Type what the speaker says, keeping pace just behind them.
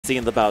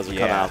seeing the Bowser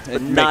come out,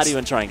 but not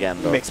even trying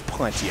again. Makes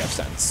plenty of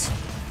sense.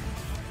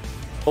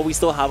 But we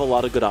still have a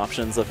lot of good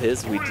options of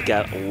his. We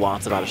get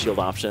lots of out-of-shield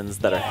options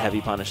that are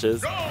heavy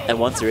punishes. And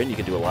once you're in, you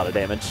can do a lot of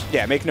damage.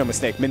 Yeah, make no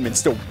mistake, MinMin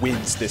still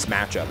wins this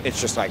matchup. It's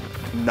just like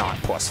not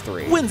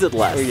 +3. Wins it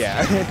less.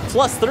 Yeah.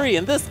 +3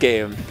 in this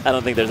game. I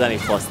don't think there's any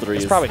 +3s.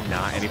 There's probably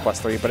not any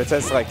 +3, but it's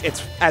as like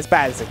it's as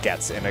bad as it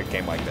gets in a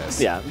game like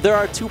this. Yeah, there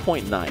are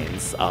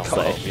 2.9s, I'll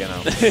say. You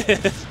know,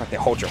 like they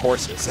hold your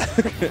horses.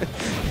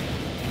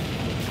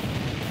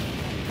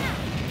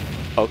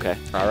 Okay.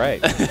 All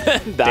right.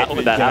 that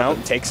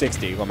happened. Take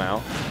 60, Lamau.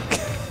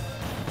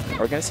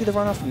 Are we going to see the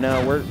runoff?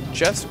 No, we're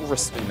just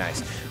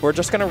nice. We're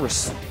just going to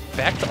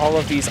respect all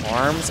of these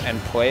arms and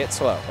play it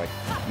slow. Like,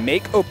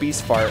 make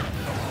obesefart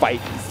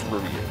fight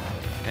through you.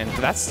 And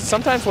that's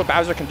sometimes what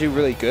Bowser can do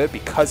really good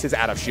because his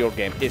out-of-shield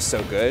game is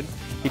so good.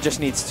 He just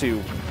needs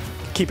to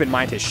keep in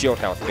mind his shield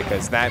health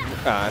because that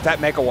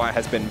Megawatt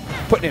has been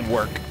putting in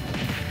work.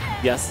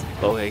 Yes.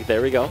 Okay,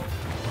 there we go.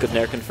 Good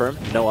nair confirm.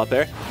 No up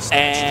air.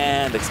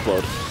 And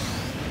explode.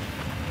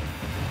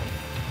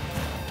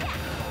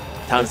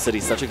 Town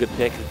City's such a good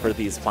pick for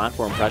these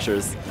platform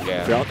pressures.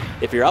 Yeah.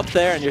 If you're up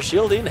there and you're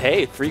shielding,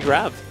 hey, free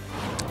grab.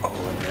 Oh,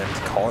 and then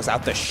calls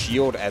out the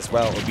shield as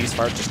well.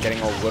 obesefart just getting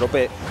a little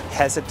bit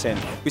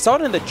hesitant. We saw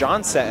it in the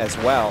John set as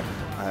well.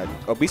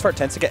 obesefart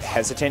tends to get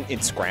hesitant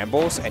in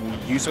scrambles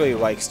and usually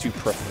likes to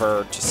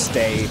prefer to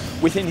stay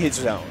within his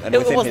zone and within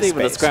his space. It wasn't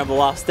even a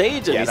scramble off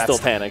stage and he still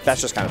panicked.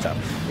 That's just kind of tough.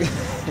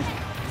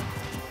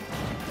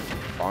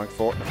 Falling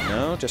forward.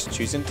 No, just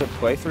choosing to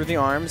play through the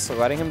arms,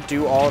 letting him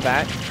do all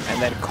that,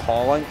 and then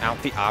calling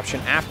out the option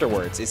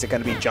afterwards. Is it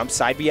going to be jump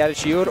side B out of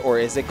shield, or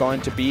is it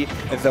going to be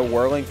the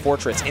whirling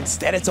fortress?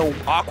 Instead, it's an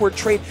awkward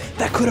trade.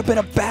 That could have been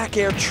a back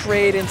air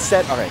trade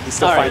instead. All right, he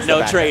still finds the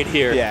back trade air.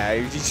 here. Yeah,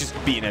 he's just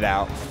beating it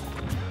out.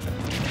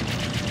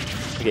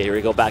 Okay, here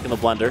we go, back in the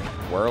blender.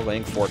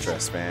 Whirling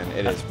fortress, man.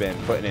 It has been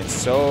putting in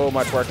so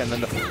much work, and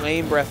then the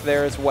flame breath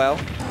there as well.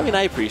 I mean,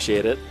 I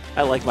appreciate it.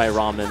 I like my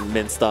ramen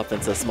minced up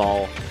into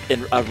small,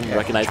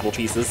 recognizable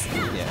pieces.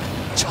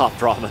 Yeah. Chopped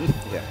ramen.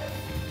 Yeah.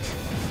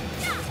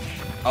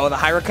 Oh, the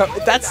high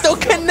recovery. That's still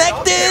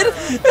connected!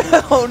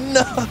 Oh,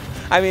 no.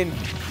 I mean,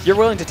 you're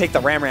willing to take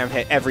the Ram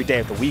hit every day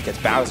of the week as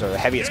Bowser, the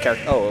heaviest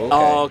character. Oh, okay.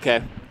 Oh,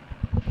 okay.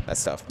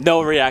 That's tough.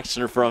 No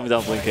reaction from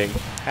DumplingKing.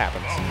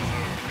 Happens.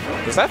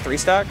 Was that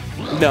 3-stock?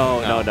 No.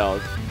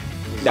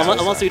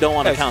 Unless we don't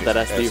want to SD count that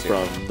SD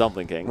from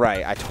DumplingKing.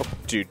 Right.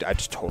 Dude, I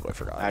just totally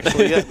forgot.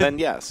 Actually, then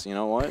yes. You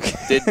know what?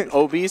 Did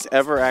Obese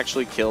ever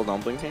actually kill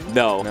DumplingKing?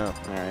 No. All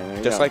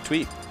right, just like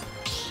Tweet.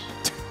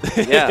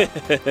 Yeah.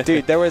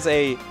 Dude, there's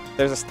a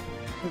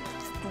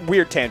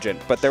weird tangent,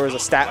 but there was a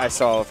stat I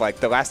saw of like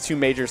the last 2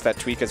 majors that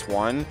Tweak has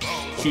won,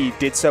 he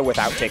did so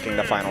without taking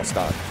the final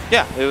stock.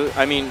 Yeah,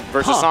 I mean,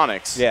 versus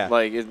Sonics. Yeah.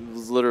 Like, it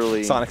was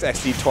literally... Sonics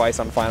XD twice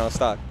on final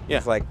stock. Yeah.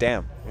 It's like,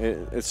 damn.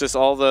 It's just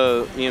all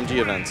the EMG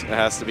events. It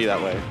has to be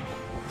that way.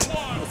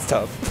 It's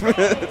tough.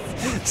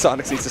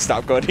 Sonics needs to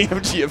stop going to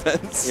EMG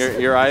events.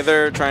 You're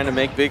either trying to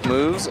make big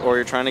moves or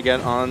you're trying to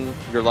get on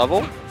your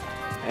level,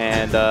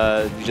 and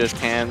you just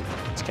can't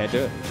do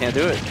it. Can't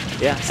do it.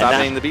 Yeah. Stop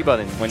hitting the B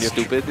button. When you're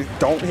stupid.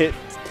 Don't hit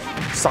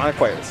Sonic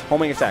players.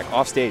 Homing attack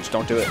off stage.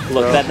 Don't do it.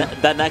 Look,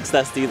 that next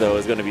SD though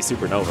is going to be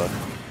Supernova.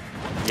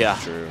 Yeah.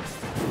 True.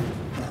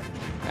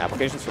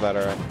 Applications for that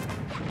are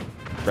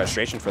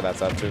registration for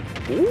that's up too.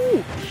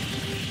 Ooh.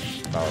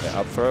 Oh, the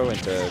up throw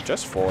into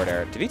just forward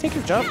air. Did he take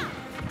his jump?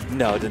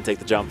 No, didn't take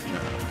the jump.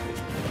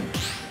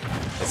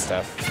 It's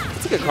tough.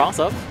 It's a good cross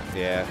up.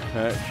 Yeah.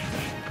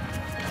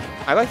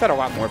 I like that a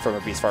lot more from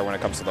obesefart when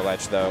it comes to the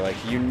ledge, though. Like,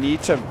 you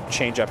need to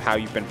change up how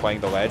you've been playing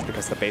the ledge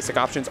because the basic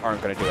options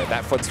aren't going to do it.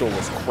 That footstool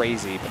was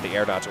crazy, but the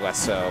air dodge less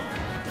so.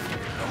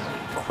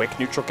 Quick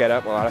neutral get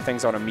up, a lot of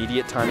things on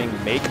immediate timing.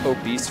 Make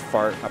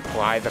obesefart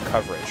apply the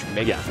coverage.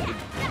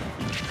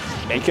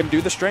 Make him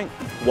do the string.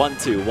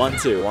 1-2,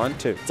 1-2.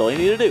 1-2. That's all you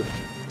need to do.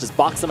 Just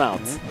box him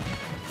out.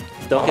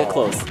 Don't get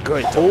close.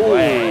 Good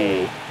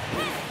delay.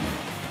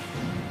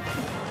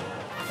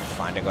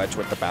 Finding ledge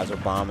with the Bowser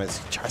bomb as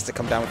he tries to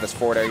come down with this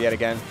forward air yet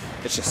again.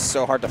 It's just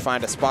so hard to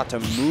find a spot to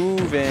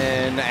move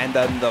in, and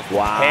then the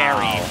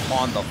parry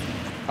on the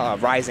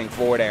rising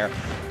forward air.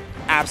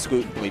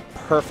 Absolutely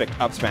perfect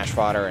up smash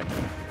fodder, and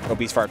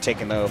obesefart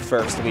taking the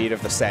first lead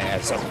of the set.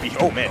 As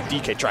oh man,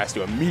 DK tries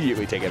to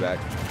immediately take it back.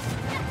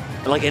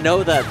 Like, I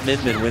know that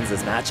MinMin wins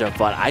this matchup,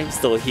 but I'm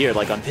still here,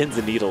 like, on pins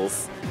and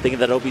needles, thinking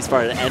that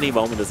obesefart at any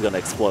moment is going to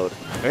explode.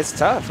 It's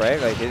tough,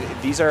 right? Like,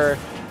 these are...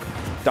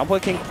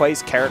 DumplingKing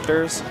plays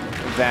characters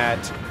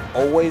that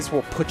always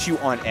will put you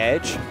on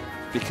edge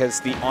because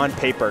the on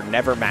paper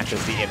never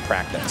matches the in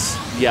practice.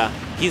 Yeah,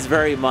 he's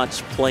very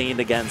much playing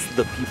against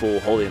the people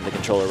holding the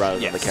controller rather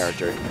than the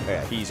character.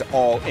 Yeah, he's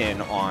all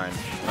in on,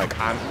 like,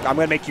 I'm going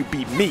to make you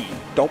beat me.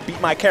 Don't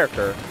beat my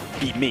character,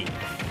 beat me.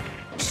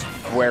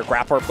 Where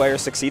grappler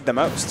players succeed the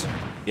most.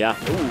 Yeah.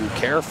 Ooh,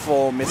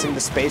 careful, missing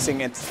the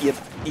spacing and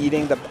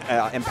eating the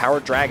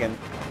empowered dragon.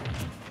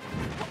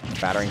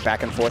 Battering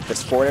back and forth.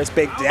 This forward is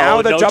big. Now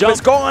Oh, the no jump jump. is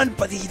gone,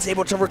 but he's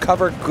able to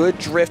recover. Good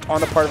drift on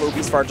the part of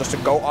obesefart just to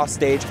go off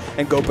stage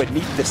and go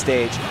beneath the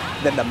stage.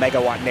 Then the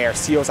megawatt nair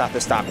seals out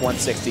the stock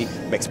 160.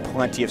 Makes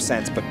plenty of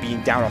sense, but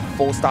being down a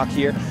full stock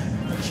here,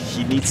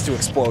 he needs to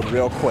explode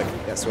real quick.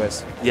 Yes,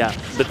 Swiss. Yeah,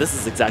 but this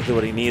is exactly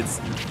what he needs.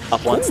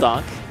 Up one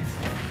stock.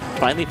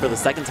 Finally, for the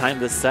second time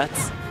this set,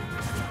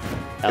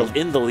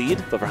 in the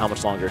lead, but for how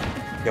much longer?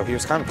 Yo, he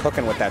was kind of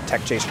cooking with that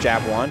tech chase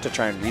jab 1 to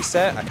try and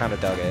reset. I kind of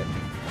dug it.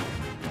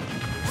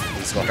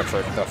 He's looking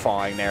for the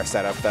falling nair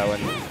setup, though,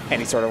 and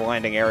any sort of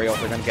landing aerial.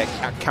 They're going to get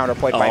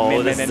counterplayed by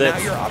MinMin, and now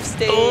you're off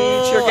stage.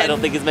 Oh, I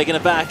don't think he's making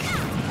it back.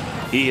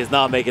 He is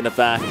not making it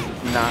back.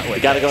 Not with We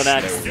got to go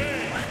this.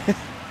 next.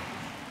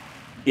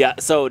 Yeah,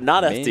 so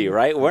not FD,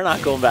 right? We're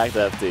not going back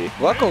to FD.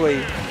 Luckily,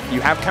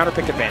 you have counter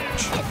pick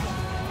advantage.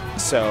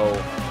 So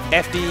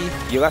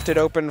FD, you left it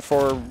open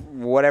for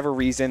whatever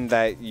reason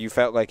that you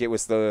felt like it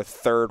was the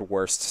 3rd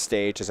worst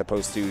stage as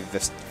opposed to the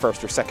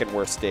 1st or 2nd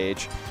worst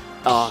stage.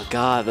 Oh,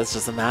 God, that's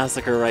just a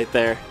massacre right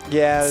there.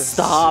 Yeah.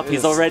 Stop,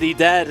 he's already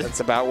dead. That's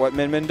about what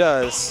MinMin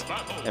does.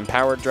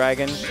 Empowered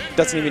Dragon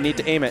doesn't even need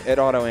to aim it. It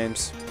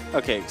auto-aims.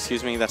 Okay,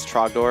 excuse me, that's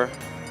Trogdor.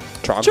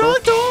 Trogdor?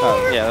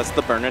 Oh, Yeah, that's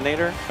the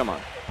Burninator. Come on.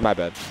 my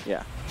bad.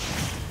 Yeah.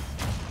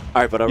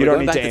 All right, but are You we don't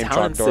going need back to aim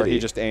Talon Trogdor. City? He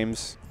just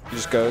aims. He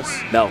just goes.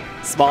 No,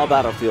 small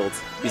battlefields.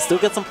 You still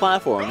get some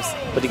platforms,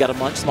 but you got a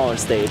much smaller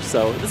stage,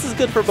 so this is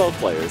good for both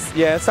players.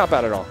 Yeah, it's not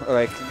bad at all.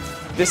 Like,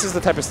 this is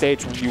the type of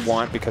stage you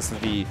want because of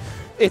the...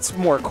 It's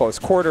more close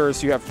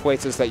quarters. You have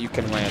places that you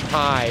can land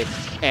high,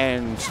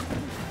 and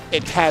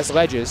it has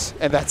ledges,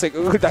 and that's like,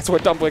 that's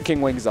what DumplingKing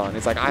wings on.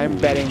 It's like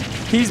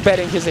he's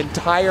betting his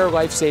entire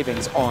life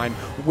savings on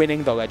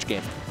winning the ledge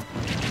game.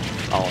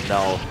 Oh,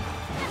 no.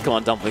 Come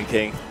on,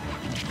 DumplingKing.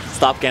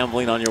 Stop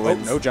gambling on your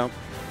wins. Oh, no jump.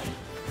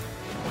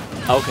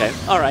 Okay,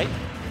 all right.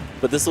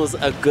 But this was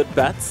a good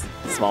bet.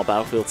 Small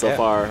battlefield so Yeah.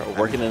 far,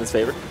 working in his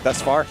favor.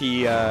 Thus far,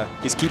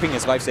 he's keeping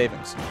his life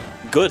savings.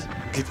 Good.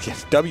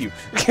 W.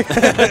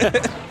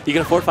 You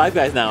can afford 5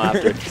 guys now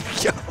after.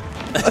 Yo,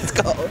 let's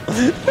go.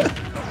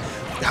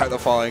 The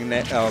falling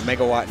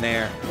megawatt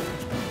nair.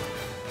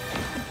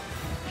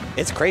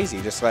 It's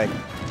crazy, just like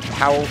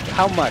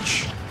how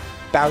much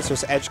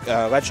Bowser's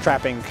ledge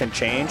trapping can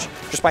change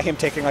just by him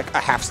taking like a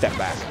half step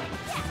back.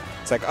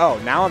 It's like, oh,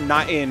 now I'm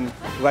not in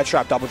ledge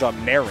trap, double jump,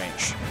 nair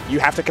range. You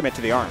have to commit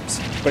to the arms.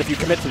 But if you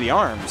commit to the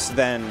arms,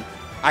 then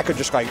I could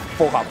just like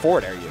full hop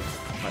forward air you.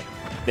 Like,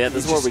 Yeah,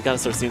 this is where we gotta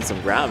start seeing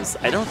some grabs.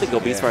 I don't think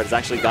obesefart has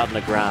actually gotten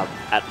a grab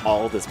at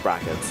all this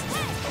brackets.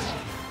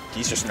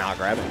 he's just not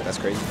grabbing it. That's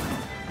crazy.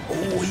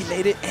 Oh, he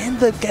made it, and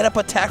the get-up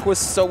attack was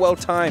so well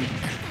timed.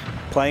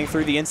 Playing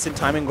through the instant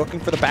timing, looking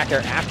for the back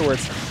air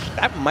afterwards.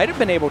 That might have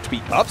been able to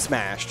be up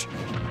smashed,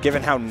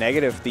 given how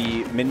negative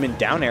the MinMin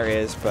down air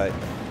is, but...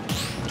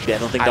 Yeah, I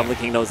don't think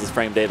DumplingKing knows his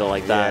frame data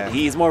like that. Yeah.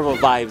 He's more of a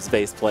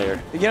vibes-based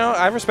player. You know,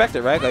 I respect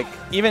it, right? Like,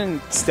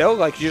 even still,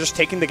 like, you're just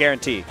taking the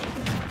guarantee.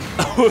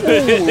 Ooh,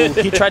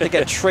 he tried to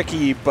get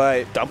tricky,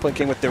 but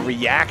DumplingKing with the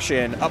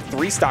reaction, up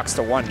 3 stocks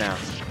to 1 now.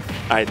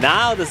 All right,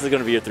 now this is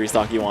going to be your 3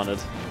 stock you wanted.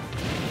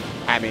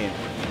 I mean,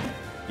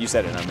 you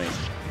said it, not me.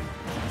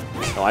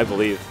 No, I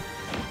believe.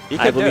 He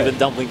I could do believe it. in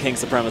DumplingKing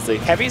supremacy.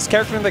 Heaviest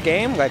character in the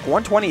game, like,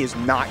 120 is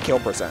not kill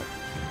percent.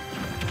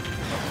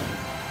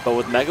 But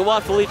with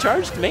Megawatt fully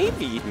charged,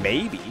 maybe.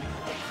 Maybe.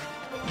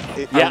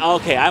 Yeah,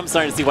 okay, I'm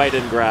starting to see why he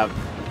didn't grab.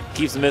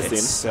 Keeps missing.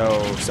 It's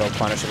so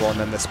punishable, and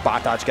then the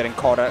spot dodge getting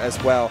called out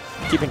as well.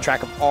 Keeping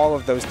track of all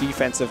of those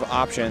defensive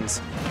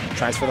options.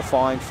 Tries for the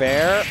falling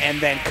fair,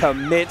 and then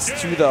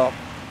commits to the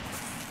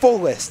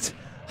fullest,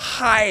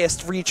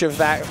 highest reach of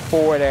that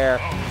forward air.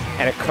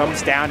 And it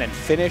comes down and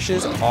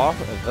finishes off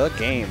the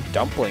game.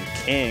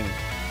 DumplingKing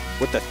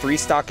with the 3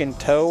 stock in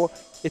tow.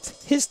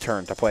 It's his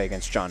turn to play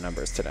against John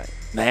Numbers today.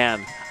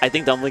 Man, I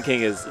think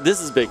DumplingKing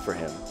this is big for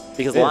him.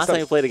 Because the last time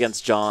he played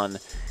against John,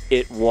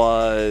 it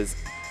wasn't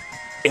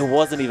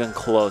even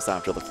close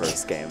after the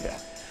first game. Yeah.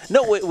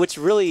 No, which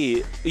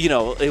really, you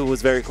know, it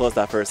was very close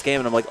that first game,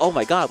 and I'm like, oh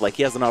my god, like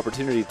he has an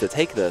opportunity to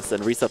take this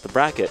and reset the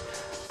bracket.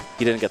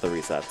 He didn't get the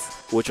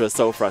resets, which was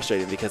so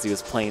frustrating because he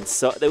was playing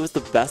it was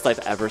the best I've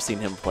ever seen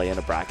him play in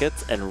a bracket,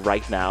 and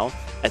right now,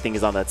 I think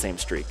he's on that same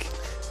streak.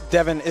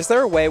 Devin, is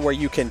there a way where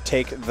you can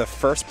take the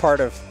first part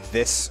of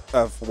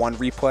one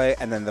replay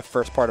and then the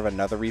first part of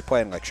another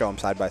replay and like show them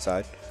side by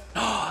side?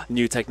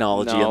 New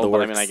technology No, in the but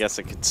works. I mean, I guess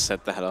I could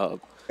set that up.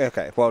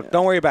 Okay, well,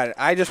 don't worry about it.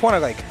 I just want to,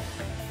 like,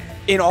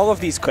 in all of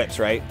these clips,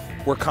 right,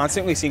 we're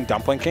constantly seeing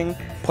DumplingKing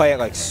play at,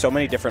 like, so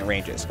many different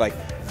ranges. Like,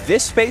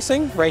 this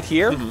spacing right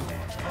here,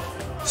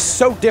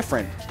 so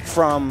different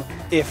from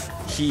if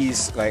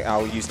he's, like,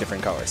 I'll use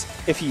different colors.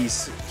 If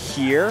he's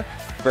here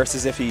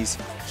versus if he's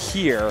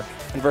here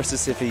and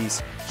versus if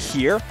he's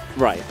here.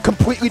 Right.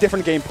 Completely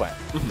different gameplay.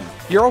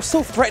 You're all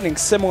still threatening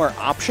similar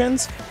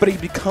options, but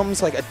it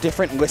becomes like a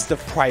different list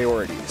of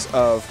priorities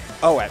of,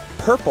 oh, at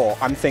purple,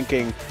 I'm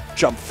thinking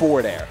jump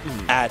forward air.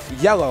 At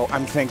yellow,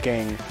 I'm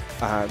thinking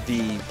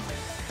the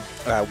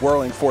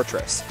Whirling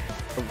Fortress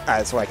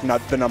as like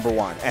the number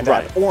 1. And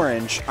Right. at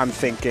orange, I'm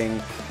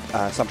thinking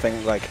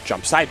something like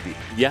jump side B.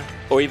 Yeah,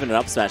 or even an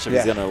up smash if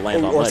he's going to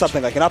land on or ledge.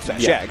 something like an up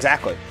smash. Yeah,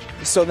 exactly.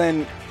 So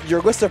then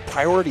your list of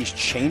priorities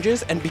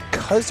changes, and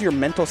because your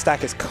mental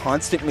stack is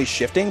constantly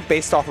shifting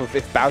based off of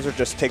if Bowser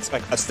just takes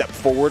like a step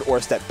forward or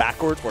a step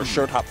backwards or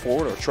short hop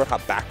forward or short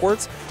hop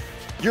backwards,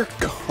 you're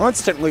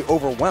constantly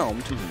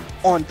overwhelmed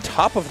on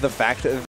top of the fact that